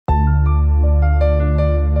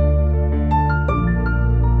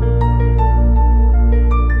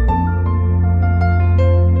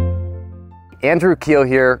Andrew Keel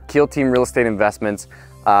here, Keel Team Real Estate Investments.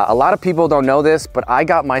 A lot of people don't know this, but I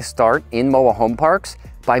got my start in mobile home parks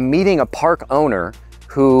by meeting a park owner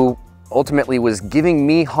who ultimately was giving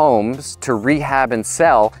me homes to rehab and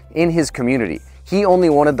sell in his community. He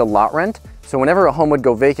only wanted the lot rent, so whenever a home would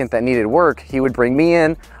go vacant that needed work, he would bring me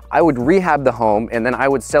in, I would rehab the home, and then I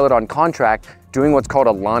would sell it on contract doing what's called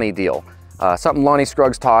a Lonnie deal. Something Lonnie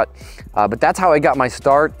Scruggs taught, but that's how I got my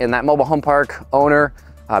start. And that mobile home park owner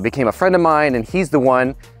became a friend of mine, and he's the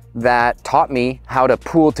one that taught me how to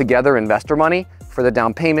pool together investor money for the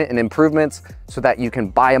down payment and improvements so that you can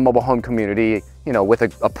buy a mobile home community, you know, with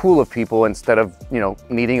a pool of people instead of, you know,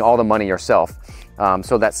 needing all the money yourself.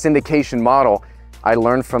 So that syndication model I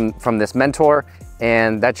learned from this mentor,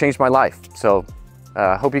 and that changed my life. So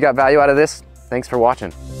hope you got value out of this. Thanks for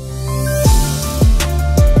watching.